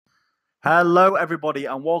Hello, everybody,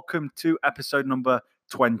 and welcome to episode number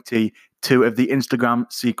 22 of the Instagram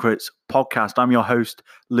Secrets podcast. I'm your host,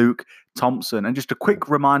 Luke Thompson. And just a quick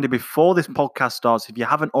reminder before this podcast starts, if you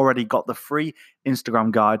haven't already got the free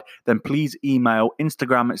Instagram guide, then please email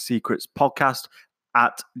Instagram Secrets Podcast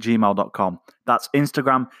at gmail.com. That's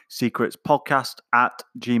Instagram Secrets Podcast at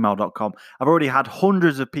gmail.com. I've already had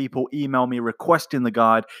hundreds of people email me requesting the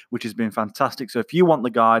guide, which has been fantastic. So if you want the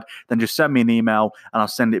guide, then just send me an email and I'll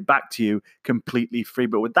send it back to you completely free.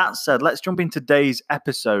 But with that said, let's jump into today's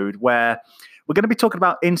episode where we're going to be talking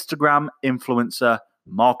about Instagram influencer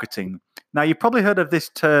marketing. Now, you've probably heard of this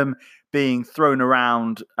term being thrown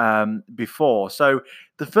around before. So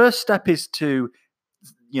the first step is to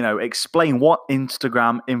explain what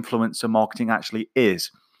Instagram influencer marketing actually is.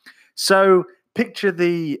 So picture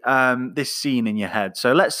this scene in your head.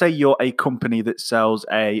 So let's say you're a company that sells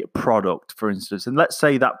a product, for instance, and let's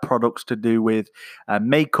say that product's to do with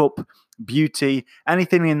makeup, beauty,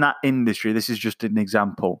 anything in that industry. This is just an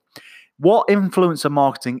example. What influencer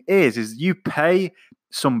marketing is you pay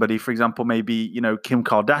somebody, for example, maybe, Kim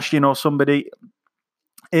Kardashian or somebody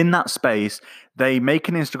in that space, they make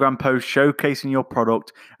an Instagram post showcasing your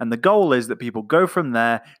product, and the goal is that people go from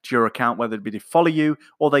there to your account, whether it be to follow you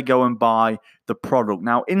or they go and buy the product.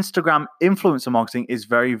 Now, Instagram influencer marketing is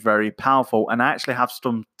very, very powerful, and I actually have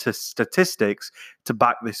some statistics to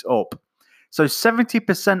back this up. So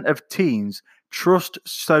 70% of teens trust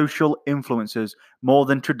social influencers more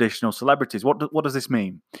than traditional celebrities. What does this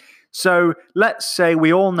mean? So let's say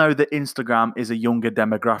we all know that Instagram is a younger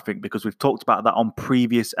demographic because we've talked about that on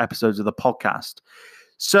previous episodes of the podcast.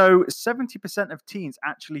 So 70% of teens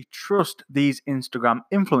actually trust these Instagram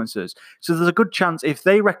influencers. So there's a good chance if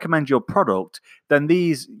they recommend your product, then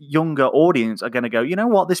these younger audience are going to go, you know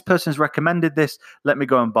what, this person's recommended this, let me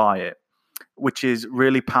go and buy it, which is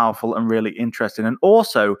really powerful and really interesting. And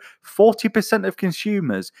also, 40% of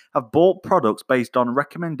consumers have bought products based on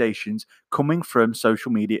recommendations coming from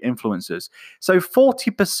social media influencers. So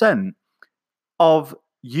 40% of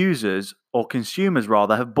users, or consumers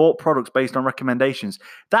rather, have bought products based on recommendations.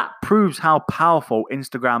 That proves how powerful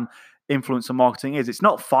Instagram influencer marketing is. It's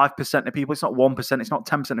not 5% of people, it's not 1%, it's not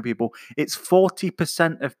 10% of people, it's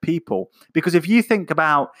 40% of people. Because if you think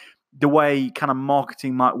about the way kind of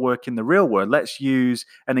marketing might work in the real world, let's use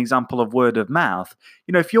an example of word of mouth.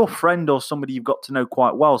 If your friend or somebody you've got to know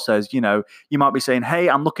quite well says, you might be saying, hey,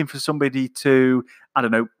 I'm looking for somebody to,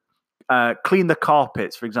 clean the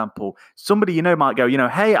carpets, for example. Somebody might go,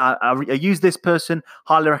 hey, I use this person,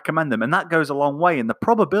 highly recommend them. And that goes a long way. And the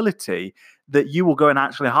probability that you will go and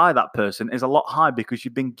actually hire that person is a lot higher because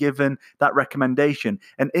you've been given that recommendation.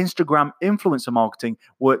 And Instagram influencer marketing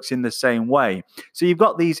works in the same way. So you've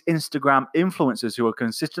got these Instagram influencers who are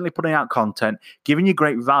consistently putting out content, giving you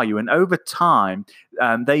great value. And over time,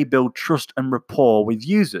 they build trust and rapport with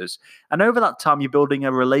users. And over that time, you're building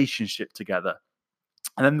a relationship together.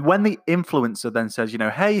 And then when the influencer then says,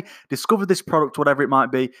 hey, discover this product, whatever it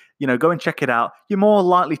might be, go and check it out, you're more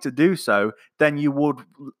likely to do so than you would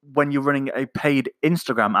when you're running a paid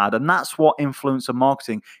Instagram ad. And that's what influencer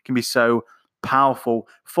marketing can be so powerful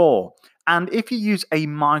for. And if you use a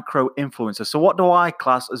micro influencer, so what do I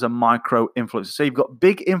class as a micro influencer? So you've got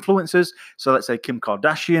big influencers. So let's say Kim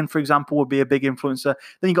Kardashian, for example, would be a big influencer.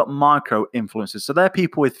 Then you've got micro influencers. So they're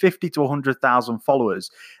people with 50 to 100,000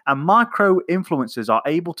 followers. And micro influencers are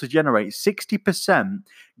able to generate 60%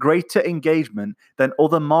 greater engagement than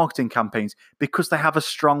other marketing campaigns because they have a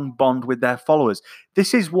strong bond with their followers.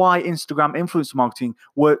 This is why Instagram influencer marketing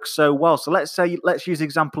works so well. So let's use the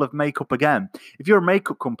example of makeup again. If you're a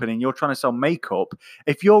makeup company and you're trying to sell makeup,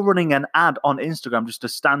 if you're running an ad on Instagram, just a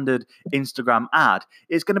standard Instagram ad,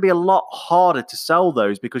 it's going to be a lot harder to sell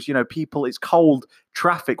those because, people, it's cold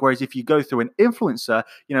traffic. Whereas if you go through an influencer,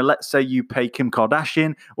 let's say you pay Kim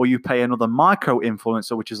Kardashian or you pay another micro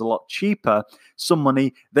influencer, which is a lot cheaper, some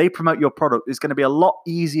money, they promote your product, it's going to be a lot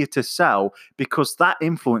easier to sell because that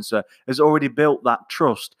influencer has already built that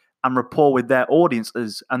trust and rapport with their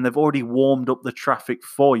audiences and they've already warmed up the traffic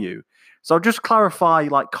for you. So I'll just clarify,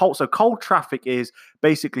 cold traffic is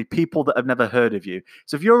basically people that have never heard of you.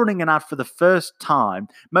 So if you're running an ad for the first time,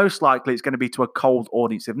 most likely it's going to be to a cold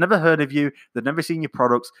audience. They've never heard of you, they've never seen your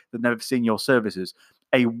products, they've never seen your services.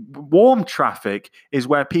 A warm traffic is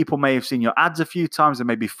where people may have seen your ads a few times and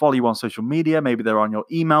maybe follow you on social media, maybe they're on your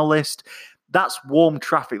email list. That's warm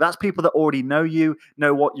traffic. That's people that already know you,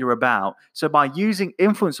 know what you're about. So by using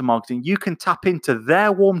influencer marketing, you can tap into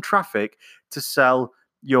their warm traffic to sell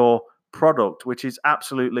your product, which is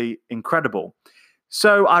absolutely incredible.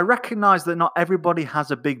 So I recognize that not everybody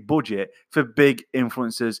has a big budget for big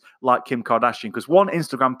influencers like Kim Kardashian, because one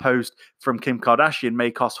Instagram post from Kim Kardashian may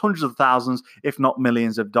cost hundreds of thousands, if not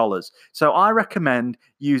millions of dollars. So I recommend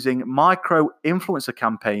using micro influencer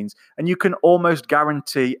campaigns, and you can almost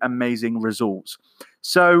guarantee amazing results.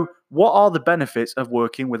 So what are the benefits of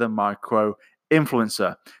working with a micro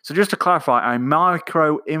influencer? So just to clarify, a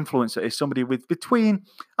micro influencer is somebody with between,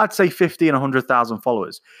 I'd say, 50 and 100,000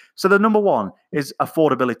 followers. So the number one is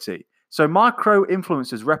affordability. So micro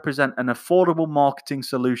influencers represent an affordable marketing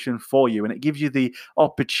solution for you, and it gives you the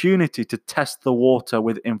opportunity to test the water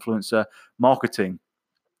with influencer marketing.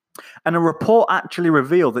 And a report actually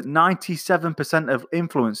revealed that 97% of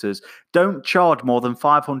influencers don't charge more than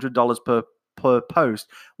 $500 per post,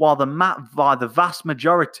 while the vast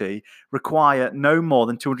majority require no more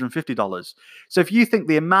than $250. So if you think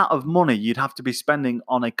the amount of money you'd have to be spending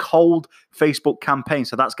on a cold Facebook campaign,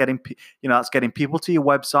 so that's getting people to your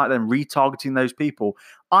website, then retargeting those people,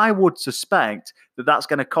 I would suspect that that's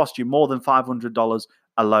going to cost you more than $500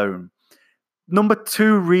 alone. Number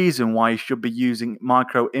two reason why you should be using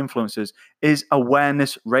micro influencers is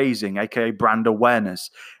awareness raising, aka brand awareness.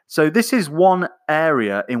 So this is one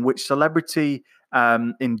area in which celebrity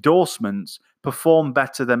endorsements perform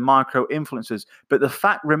better than micro influencers. But the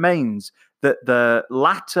fact remains that the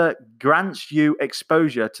latter grants you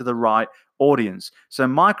exposure to the right audience. So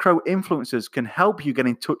micro influencers can help you get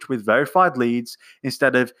in touch with verified leads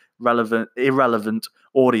instead of irrelevant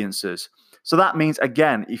audiences. So that means,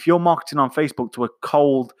 again, if you're marketing on Facebook to a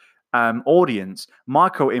cold audience,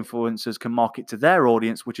 micro influencers can market to their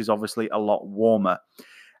audience, which is obviously a lot warmer.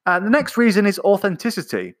 The next reason is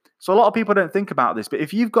authenticity. So a lot of people don't think about this, but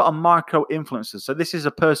if you've got a micro influencer, so this is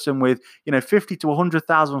a person with 50 to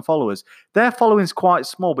 100,000 followers, their following is quite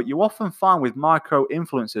small, but you often find with micro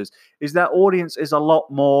influencers is their audience is a lot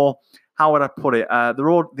more, how would I put it?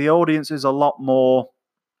 The audience is a lot more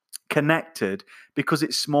connected because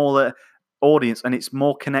it's smaller audience and it's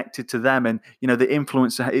more connected to them, and the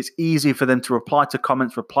influencer, it's easy for them to reply to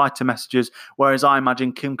comments, reply to messages, whereas I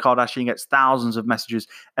imagine Kim Kardashian gets thousands of messages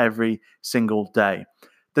every single day.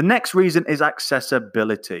 The next reason is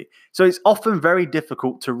accessibility. So it's often very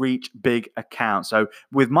difficult to reach big accounts. So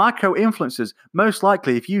with micro influencers, most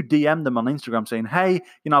likely if you DM them on Instagram saying, hey,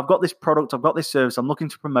 I've got this product, I've got this service, I'm looking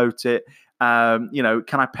to promote it, can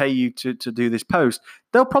I pay you to do this post?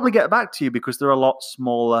 They'll probably get back to you because they're a lot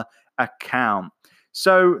smaller account.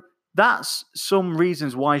 So that's some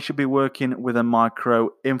reasons why you should be working with a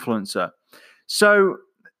micro influencer. So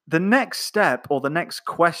the next step, or the next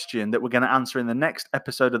question that we're going to answer in the next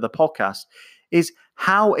episode of the podcast, is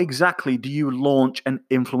how exactly do you launch an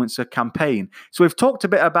influencer campaign? So we've talked a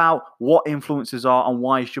bit about what influencers are and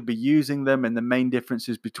why you should be using them, and the main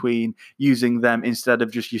differences between using them instead of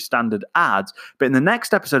just your standard ads. But in the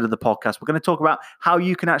next episode of the podcast, we're going to talk about how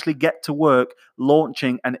you can actually get to work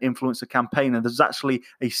launching an influencer campaign. And there's actually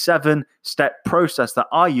a 7-step process that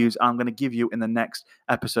I use, and I'm going to give you in the next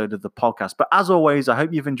episode of the podcast. But as always, I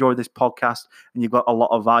hope you've enjoyed this podcast and you've got a lot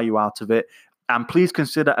of value out of it. And please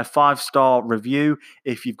consider a 5-star review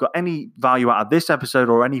if you've got any value out of this episode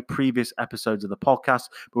or any previous episodes of the podcast.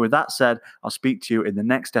 But with that said, I'll speak to you in the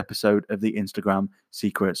next episode of the Instagram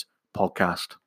Secrets podcast.